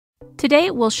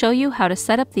Today, we'll show you how to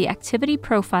set up the activity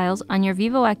profiles on your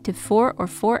vívoactive 4 or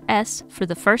 4S for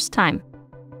the first time.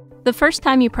 The first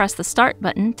time you press the Start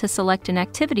button to select an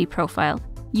activity profile,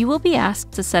 you will be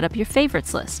asked to set up your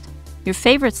favorites list. Your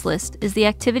favorites list is the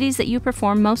activities that you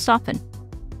perform most often.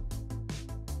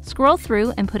 Scroll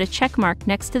through and put a check mark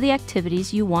next to the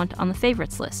activities you want on the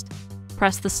favorites list.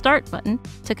 Press the Start button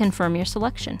to confirm your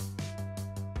selection.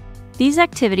 These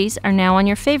activities are now on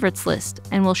your favorites list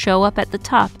and will show up at the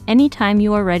top anytime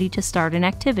you are ready to start an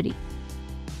activity.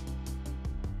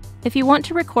 If you want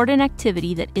to record an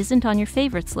activity that isn't on your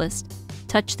favorites list,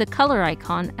 touch the color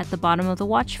icon at the bottom of the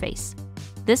watch face.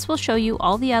 This will show you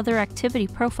all the other activity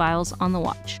profiles on the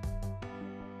watch.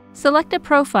 Select a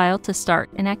profile to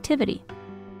start an activity.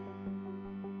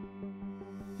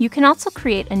 You can also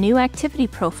create a new activity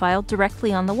profile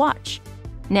directly on the watch.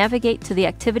 Navigate to the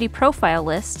activity profile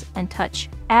list and touch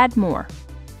Add More.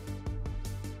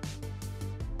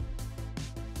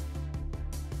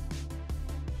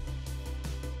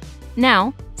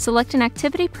 Now, select an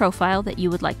activity profile that you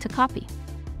would like to copy.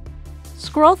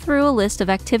 Scroll through a list of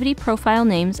activity profile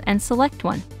names and select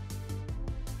one.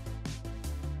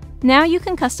 Now you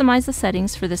can customize the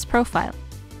settings for this profile.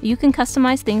 You can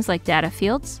customize things like data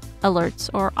fields, alerts,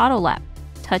 or auto-lap.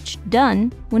 Touch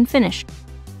Done when finished.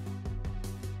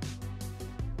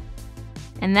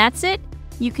 And that's it!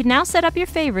 You can now set up your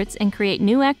favorites and create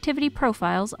new activity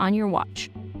profiles on your watch.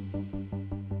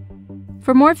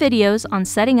 For more videos on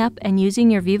setting up and using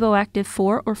your vívoactive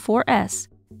 4 or 4S,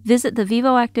 visit the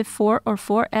vívoactive 4 or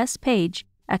 4S page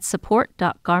at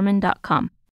support.garmin.com.